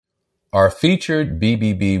Our featured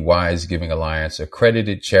BBB Wise Giving Alliance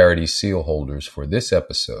accredited charity seal holders for this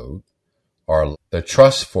episode are the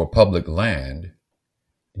Trust for Public Land,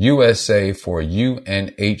 USA for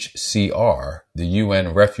UNHCR, the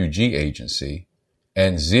UN Refugee Agency,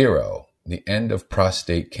 and Zero, the End of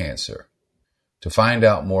Prostate Cancer. To find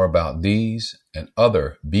out more about these and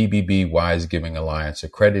other BBB Wise Giving Alliance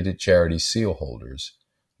accredited charity seal holders,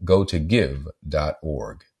 go to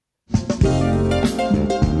give.org.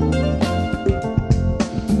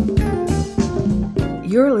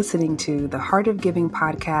 You're listening to the Heart of Giving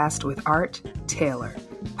podcast with Art Taylor,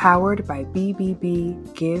 powered by bbbgive.org.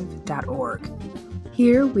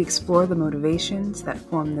 Here we explore the motivations that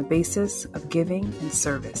form the basis of giving and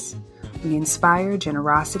service. We inspire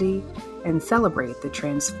generosity and celebrate the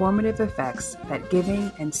transformative effects that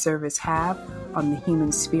giving and service have on the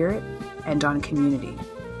human spirit and on community.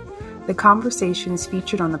 The conversations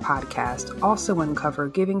featured on the podcast also uncover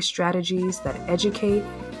giving strategies that educate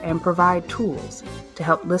and provide tools to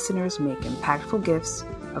help listeners make impactful gifts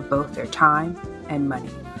of both their time and money.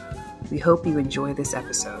 We hope you enjoy this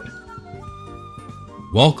episode.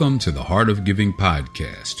 Welcome to the Heart of Giving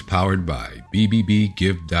podcast, powered by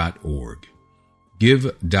bbbgive.org.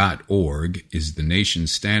 Give.org is the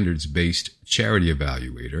nation's standards-based charity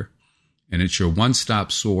evaluator, and it's your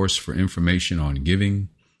one-stop source for information on giving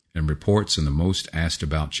and reports on the most asked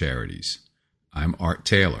about charities. I'm Art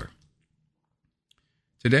Taylor.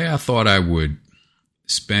 Today I thought I would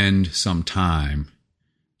spend some time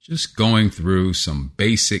just going through some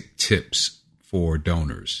basic tips for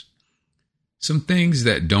donors. Some things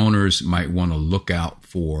that donors might want to look out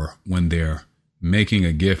for when they're making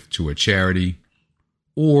a gift to a charity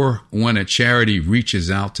or when a charity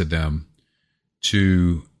reaches out to them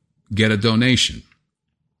to get a donation.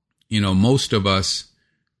 You know, most of us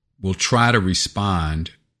will try to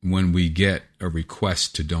respond when we get a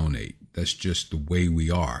request to donate. That's just the way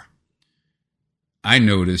we are. I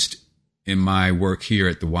noticed in my work here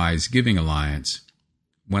at the Wise Giving Alliance,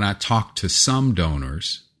 when I talk to some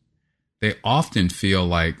donors, they often feel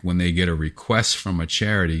like when they get a request from a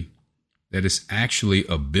charity that it's actually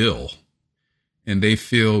a bill, and they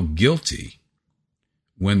feel guilty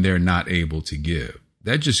when they're not able to give.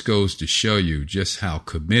 That just goes to show you just how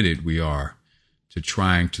committed we are to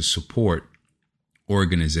trying to support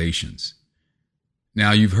organizations.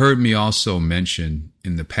 Now, you've heard me also mention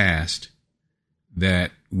in the past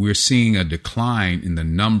that we're seeing a decline in the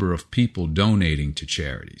number of people donating to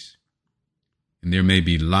charities. And there may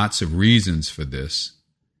be lots of reasons for this.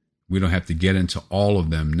 We don't have to get into all of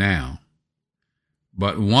them now.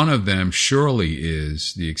 But one of them surely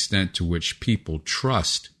is the extent to which people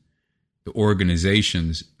trust the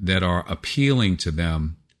organizations that are appealing to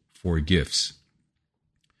them for gifts.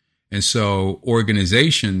 And so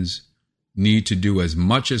organizations need to do as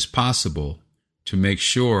much as possible to make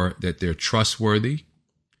sure that they're trustworthy.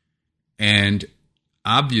 And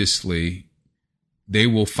obviously, they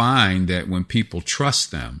will find that when people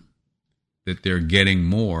trust them, that they're getting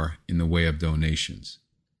more in the way of donations.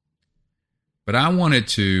 But I wanted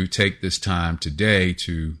to take this time today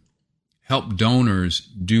to help donors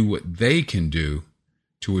do what they can do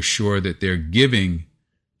to assure that they're giving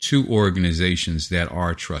to organizations that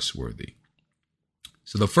are trustworthy.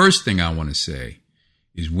 So the first thing I want to say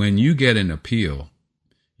is when you get an appeal,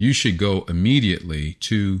 you should go immediately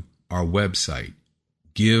to our website,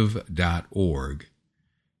 give.org,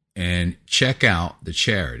 and check out the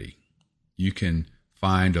charity. You can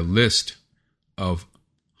find a list of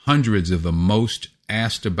hundreds of the most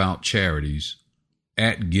asked about charities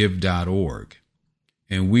at give.org.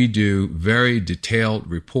 And we do very detailed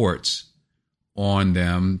reports on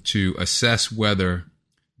them to assess whether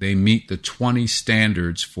they meet the 20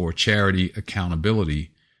 standards for charity accountability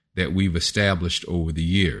that we've established over the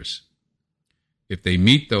years. If they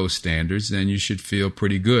meet those standards, then you should feel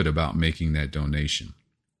pretty good about making that donation.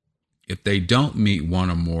 If they don't meet one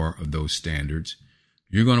or more of those standards,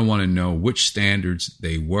 you're going to want to know which standards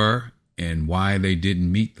they were and why they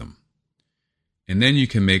didn't meet them. And then you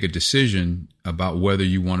can make a decision about whether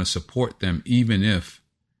you want to support them even if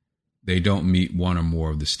they don't meet one or more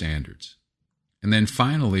of the standards. And then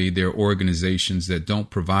finally, there are organizations that don't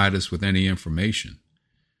provide us with any information.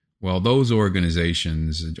 Well, those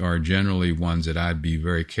organizations are generally ones that I'd be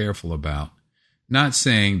very careful about, not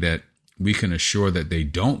saying that we can assure that they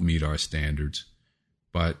don't meet our standards,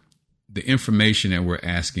 but the information that we're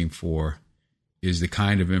asking for is the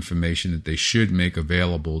kind of information that they should make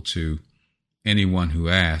available to anyone who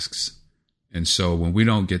asks. And so when we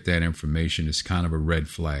don't get that information, it's kind of a red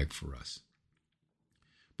flag for us.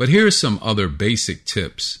 But here's some other basic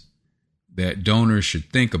tips that donors should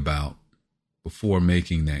think about before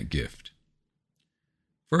making that gift.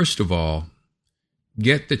 First of all,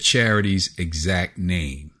 get the charity's exact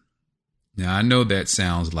name. Now, I know that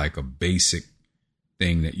sounds like a basic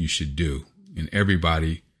thing that you should do, and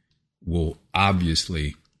everybody will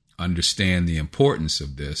obviously understand the importance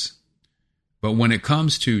of this. But when it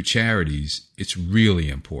comes to charities, it's really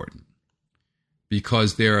important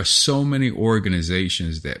because there are so many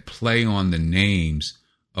organizations that play on the names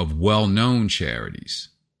of well-known charities.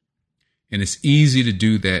 And it's easy to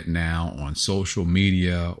do that now on social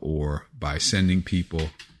media or by sending people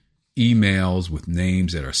emails with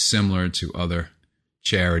names that are similar to other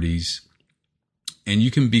charities. And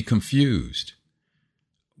you can be confused.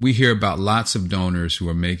 We hear about lots of donors who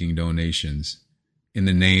are making donations in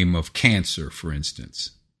the name of cancer, for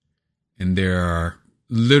instance. And there are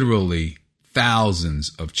literally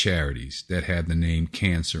thousands of charities that have the name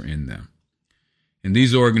cancer in them. And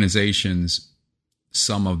these organizations,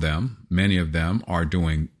 some of them, many of them, are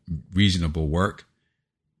doing reasonable work.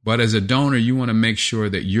 But as a donor, you want to make sure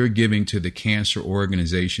that you're giving to the cancer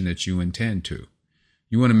organization that you intend to.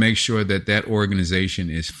 You want to make sure that that organization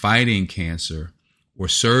is fighting cancer or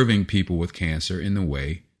serving people with cancer in the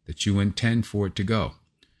way that you intend for it to go.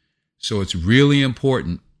 So it's really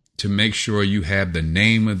important to make sure you have the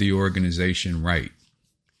name of the organization right.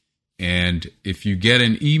 And if you get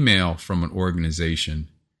an email from an organization,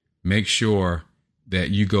 make sure that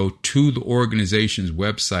you go to the organization's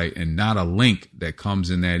website and not a link that comes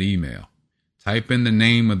in that email. Type in the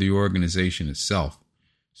name of the organization itself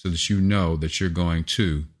so that you know that you're going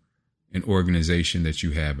to an organization that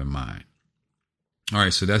you have in mind. All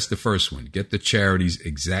right, so that's the first one. Get the charity's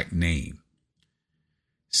exact name.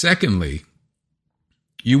 Secondly,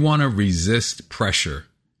 you want to resist pressure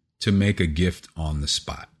to make a gift on the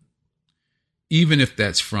spot. Even if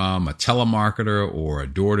that's from a telemarketer or a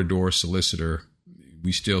door-to-door solicitor,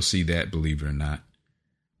 we still see that, believe it or not,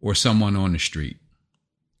 or someone on the street.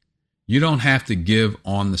 You don't have to give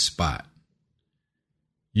on the spot.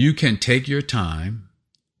 You can take your time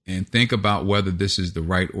and think about whether this is the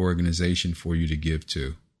right organization for you to give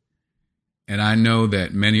to. And I know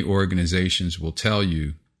that many organizations will tell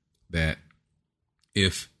you that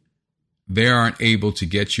if they aren't able to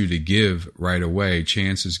get you to give right away,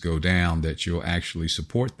 chances go down that you'll actually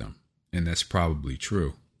support them. And that's probably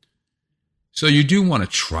true. So you do want to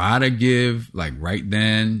try to give like right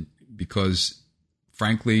then, because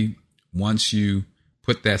frankly, once you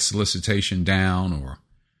put that solicitation down or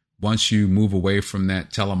once you move away from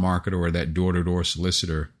that telemarketer or that door-to-door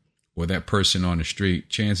solicitor or that person on the street,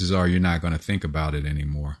 chances are you're not going to think about it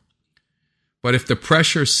anymore. But if the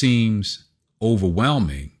pressure seems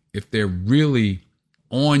overwhelming, if they're really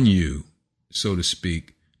on you, so to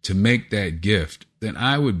speak, to make that gift, then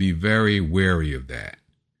I would be very wary of that.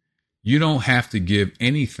 You don't have to give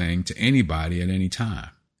anything to anybody at any time,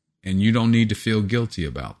 and you don't need to feel guilty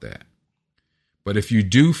about that. But if you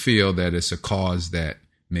do feel that it's a cause that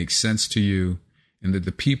makes sense to you and that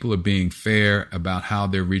the people are being fair about how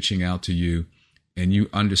they're reaching out to you and you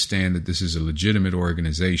understand that this is a legitimate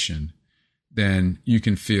organization, then you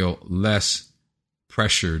can feel less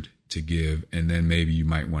pressured to give, and then maybe you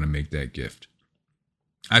might want to make that gift.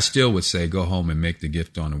 I still would say go home and make the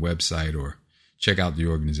gift on the website or check out the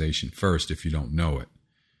organization first if you don't know it.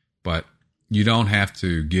 But you don't have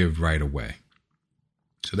to give right away.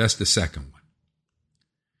 So that's the second one.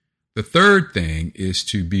 The third thing is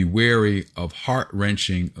to be wary of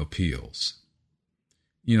heart-wrenching appeals.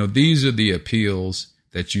 You know, these are the appeals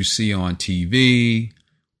that you see on TV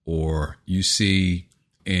or you see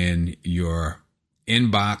in your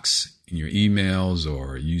inbox, in your emails,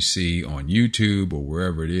 or you see on YouTube or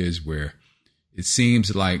wherever it is, where it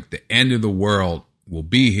seems like the end of the world will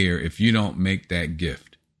be here if you don't make that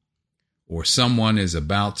gift. Or someone is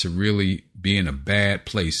about to really be in a bad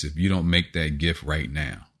place if you don't make that gift right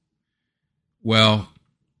now. Well,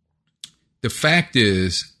 the fact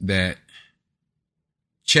is that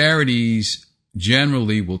charities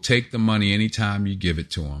generally will take the money anytime you give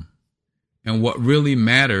it to them. And what really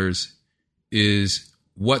matters is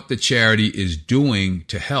what the charity is doing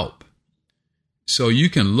to help. So you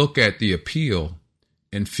can look at the appeal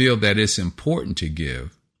and feel that it's important to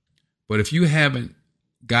give. But if you haven't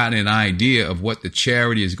got an idea of what the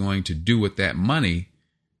charity is going to do with that money,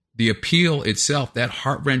 the appeal itself, that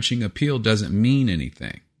heart-wrenching appeal, doesn't mean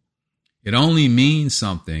anything. It only means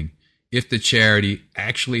something if the charity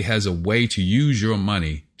actually has a way to use your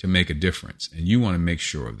money to make a difference. And you want to make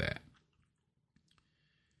sure of that.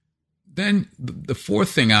 Then the fourth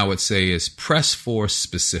thing I would say is press for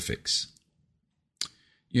specifics.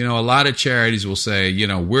 You know, a lot of charities will say, you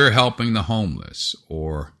know, we're helping the homeless,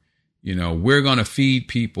 or, we're going to feed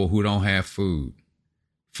people who don't have food.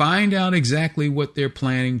 Find out exactly what they're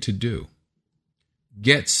planning to do.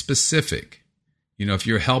 Get specific. If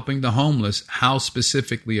you're helping the homeless, how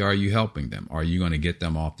specifically are you helping them? Are you going to get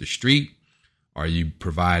them off the street? Are you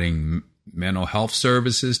providing mental health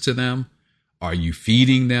services to them? Are you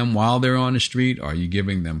feeding them while they're on the street? Are you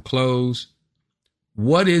giving them clothes?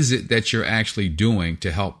 What is it that you're actually doing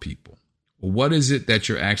to help people? What is it that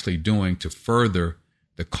you're actually doing to further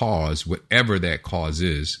the cause, whatever that cause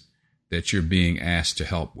is that you're being asked to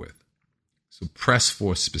help with? So press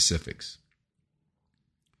for specifics.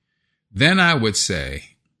 Then I would say,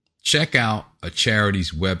 check out a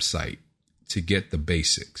charity's website to get the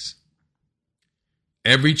basics.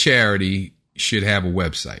 Every charity should have a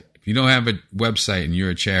website. If you don't have a website and you're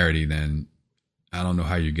a charity, then I don't know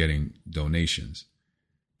how you're getting donations.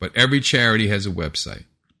 But every charity has a website.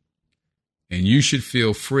 And you should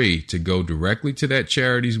feel free to go directly to that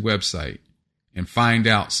charity's website and find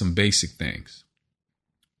out some basic things.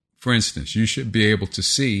 For instance, you should be able to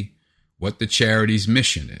see what the charity's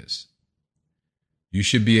mission is. You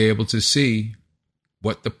should be able to see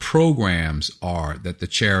what the programs are that the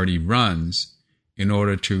charity runs in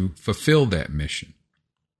order to fulfill that mission.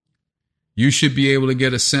 You should be able to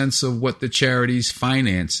get a sense of what the charity's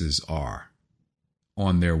finances are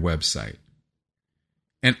on their website,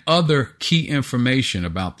 and other key information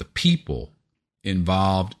about the people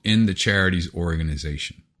involved in the charity's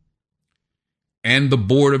organization. And the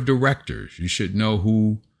board of directors. You should know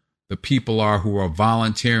who the people are who are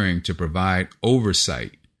volunteering to provide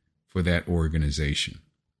oversight for that organization.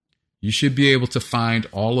 You should be able to find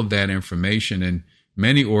all of that information, and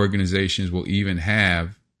many organizations will even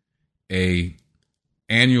have an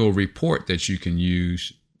annual report that you can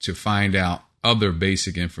use to find out other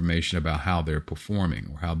basic information about how they're performing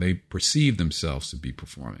or how they perceive themselves to be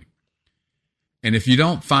performing. And if you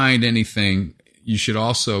don't find anything, you should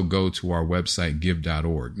also go to our website,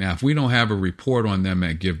 give.org. Now, if we don't have a report on them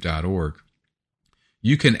at give.org,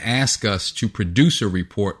 you can ask us to produce a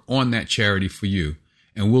report on that charity for you,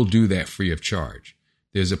 and we'll do that free of charge.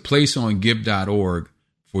 There's a place on give.org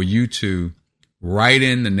for you to write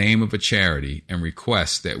in the name of a charity and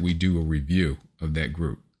request that we do a review of that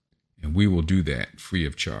group. And we will do that free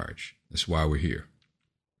of charge. That's why we're here.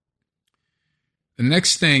 The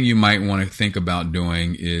next thing you might want to think about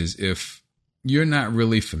doing is, if you're not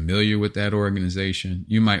really familiar with that organization,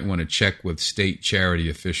 you might want to check with state charity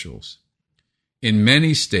officials. In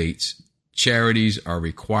many states, charities are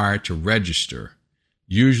required to register,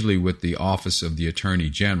 usually with the Office of the Attorney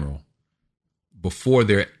General, before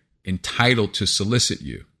they're entitled to solicit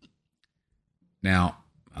you. Now,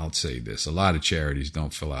 I'll say this, a lot of charities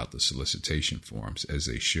don't fill out the solicitation forms as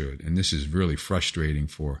they should, and this is really frustrating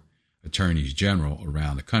for attorneys general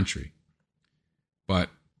around the country. But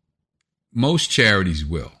most charities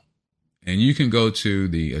will. And you can go to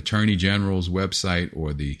the Attorney General's website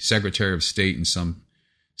or the Secretary of State in some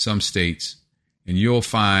states, and you'll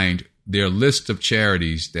find their list of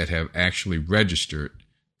charities that have actually registered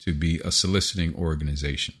to be a soliciting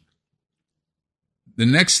organization. The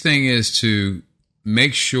next thing is to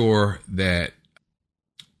make sure that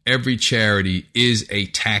every charity is a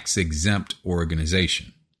tax-exempt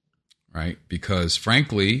organization, right? Because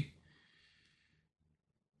frankly,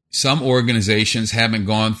 some organizations haven't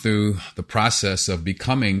gone through the process of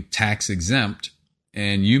becoming tax-exempt,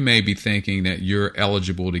 and you may be thinking that you're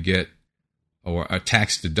eligible to get or a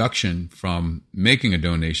tax deduction from making a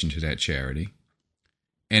donation to that charity.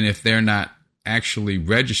 And if they're not actually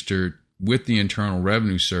registered with the Internal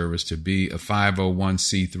Revenue Service to be a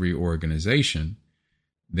 501c3 organization,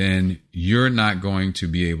 then you're not going to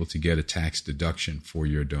be able to get a tax deduction for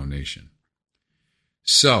your donation.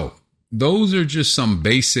 So those are just some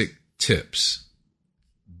basic tips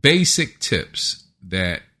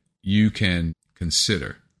that you can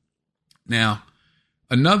consider. Now,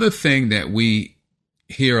 another thing that we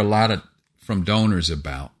hear a lot from donors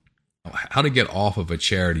about, how to get off of a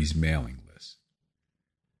charity's mailing list.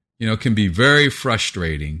 It can be very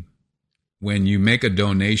frustrating when you make a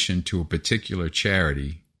donation to a particular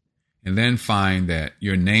charity and then find that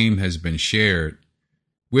your name has been shared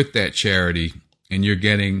with that charity and you're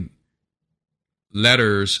getting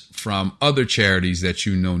letters from other charities that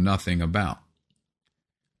you know nothing about.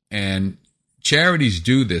 And charities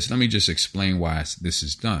do this. Let me just explain why this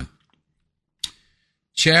is done.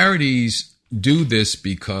 Charities do this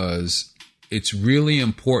because it's really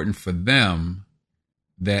important for them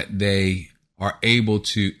that they are able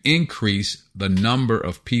to increase the number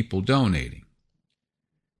of people donating.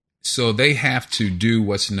 So they have to do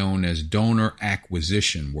what's known as donor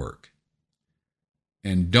acquisition work.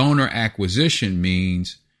 And donor acquisition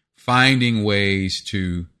means finding ways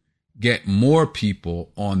to get more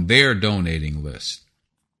people on their donating list.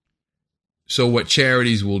 So what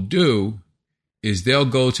charities will do is they'll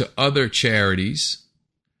go to other charities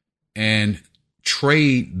and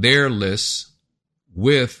trade their lists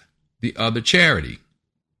with the other charity.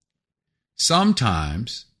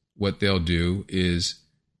 Sometimes what they'll do is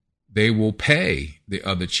they will pay the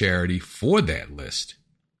other charity for that list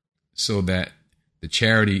so that the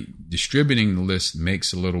charity distributing the list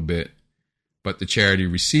makes a little bit, but the charity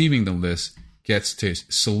receiving the list gets to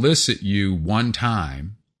solicit you one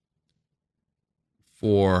time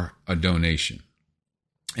for a donation.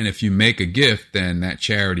 And if you make a gift, then that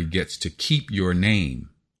charity gets to keep your name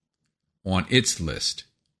on its list.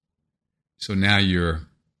 So now you're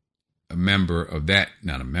a member of that,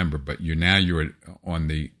 not a member, but you're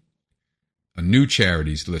on a new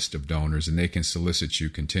charity's list of donors, and they can solicit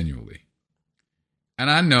you continually. And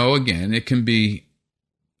I know, again, it can be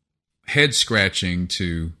head scratching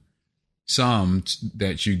to some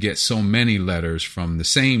that you get so many letters from the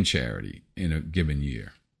same charity in a given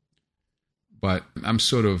year. But I'm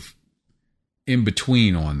sort of in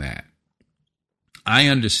between on that. I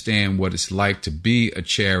understand what it's like to be a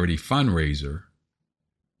charity fundraiser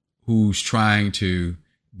who's trying to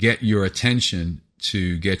get your attention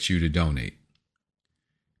to get you to donate.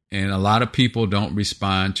 And a lot of people don't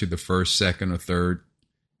respond to the first, second, or third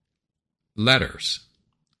letters.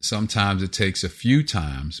 Sometimes it takes a few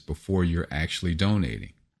times before you're actually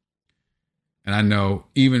donating. And I know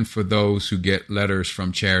even for those who get letters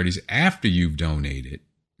from charities after you've donated,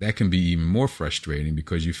 that can be even more frustrating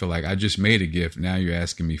because you feel like, I just made a gift, now you're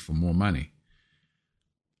asking me for more money.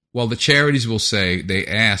 Well, the charities will say they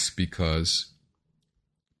ask because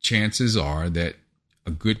chances are that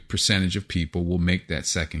a good percentage of people will make that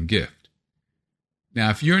second gift. Now,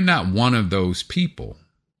 if you're not one of those people,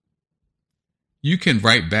 you can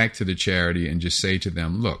write back to the charity and just say to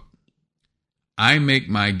them, look, I make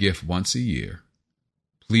my gift once a year.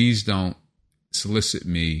 Please don't solicit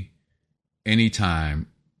me anytime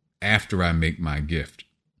after I make my gift,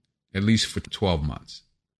 at least for 12 months.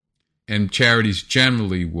 And charities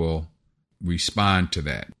generally will respond to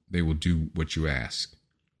that. They will do what you ask.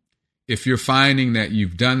 If you're finding that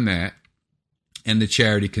you've done that and the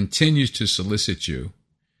charity continues to solicit you,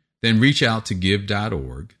 then reach out to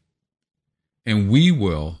give.org and we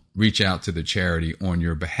will reach out to the charity on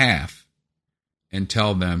your behalf and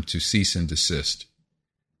tell them to cease and desist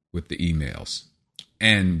with the emails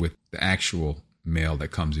and with the actual mail that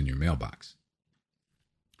comes in your mailbox.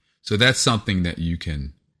 So that's something that you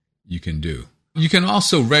can do. You can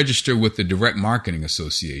also register with the Direct Marketing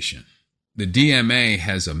Association. The DMA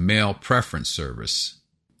has a mail preference service,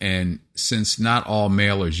 and since not all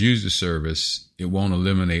mailers use the service, it won't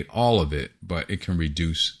eliminate all of it, but it can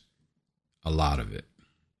reduce a lot of it.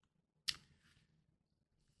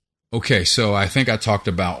 Okay, so I think I talked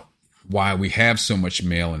about why we have so much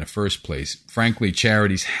mail in the first place. Frankly,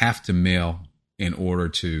 charities have to mail in order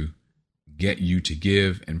to get you to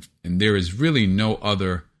give, and there is really no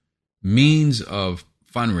other means of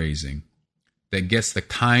fundraising that gets the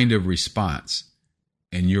kind of response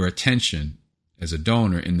and your attention as a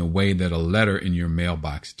donor in the way that a letter in your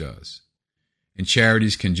mailbox does. And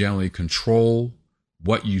charities can generally control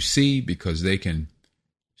what you see because they can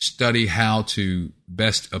study how to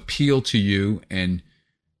best appeal to you and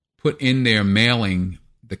put in their mailing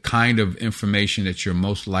the kind of information that you're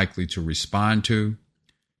most likely to respond to.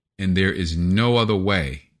 And there is no other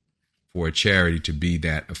way for a charity to be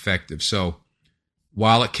that effective. So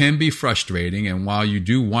while it can be frustrating and while you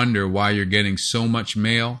do wonder why you're getting so much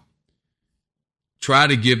mail, try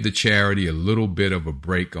to give the charity a little bit of a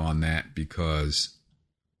break on that, because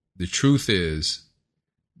the truth is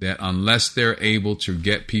that unless they're able to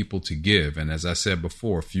get people to give, and as I said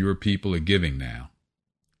before, fewer people are giving now,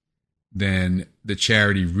 then the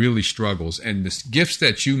charity really struggles. And the gifts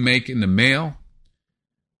that you make in the mail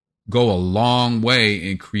go a long way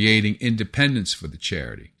in creating independence for the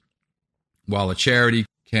charity. While a charity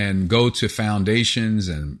can go to foundations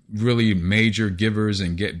and really major givers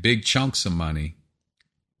and get big chunks of money,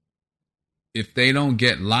 if they don't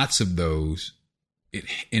get lots of those, it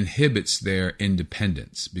inhibits their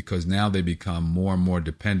independence, because now they become more and more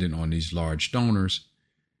dependent on these large donors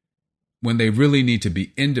when they really need to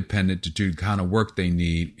be independent to do the kind of work they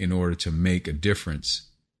need in order to make a difference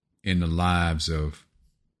in the lives of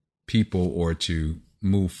people or to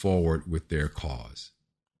move forward with their cause.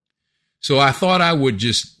 So I thought I would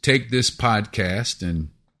just take this podcast and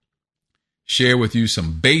share with you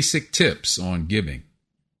some basic tips on giving.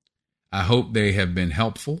 I hope they have been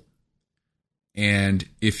helpful. And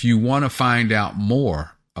if you want to find out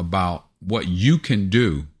more about what you can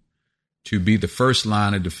do to be the first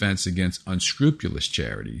line of defense against unscrupulous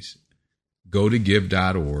charities, go to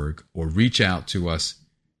give.org or reach out to us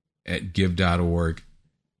at give.org,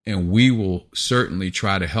 and we will certainly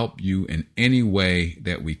try to help you in any way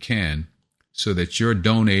that we can so that your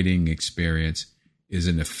donating experience is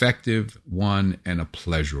an effective one and a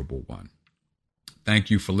pleasurable one. Thank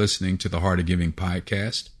you for listening to the Heart of Giving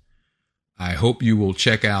podcast. I hope you will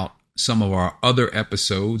check out some of our other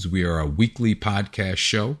episodes. We are a weekly podcast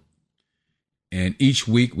show, and each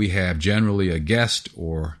week we have generally a guest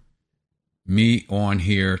or me on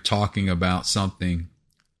here talking about something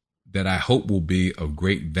that I hope will be of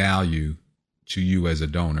great value to you as a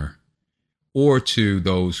donor or to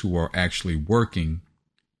those who are actually working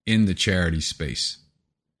in the charity space.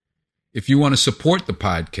 If you want to support the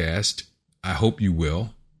podcast, I hope you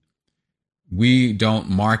will. We don't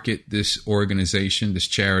market this organization, this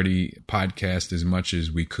charity podcast, as much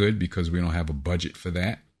as we could because we don't have a budget for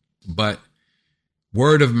that. But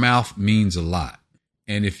word of mouth means a lot.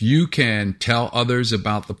 And if you can tell others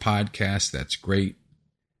about the podcast, that's great.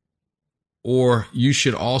 Or you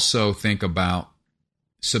should also think about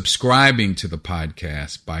subscribing to the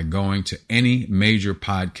podcast by going to any major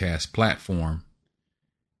podcast platform,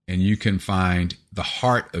 and you can find the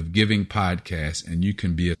Heart of Giving podcast, and you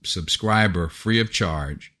can be a subscriber free of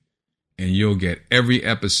charge, and you'll get every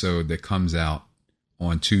episode that comes out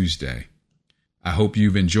on Tuesday. I hope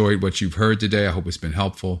you've enjoyed what you've heard today. I hope it's been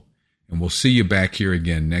helpful, and we'll see you back here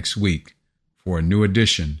again next week for a new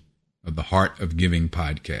edition of the Heart of Giving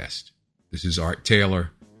podcast. This is Art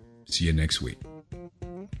Taylor. See you next week.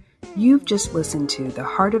 You've just listened to the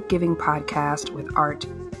Heart of Giving podcast with Art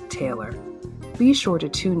Taylor. Be sure to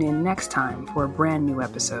tune in next time for a brand new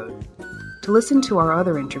episode. To listen to our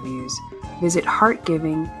other interviews, visit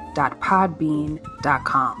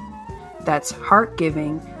heartgiving.podbean.com. That's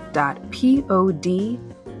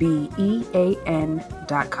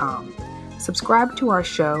heartgiving.podbean.com. Subscribe to our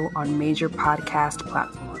show on major podcast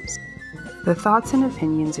platforms. The thoughts and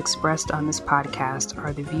opinions expressed on this podcast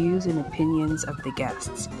are the views and opinions of the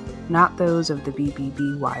guests, not those of the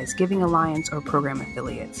BBB Wise Giving Alliance or program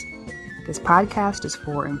affiliates. This podcast is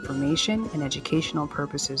for information and educational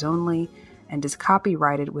purposes only and is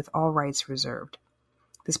copyrighted with all rights reserved.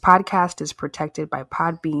 This podcast is protected by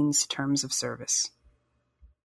Podbean's terms of service.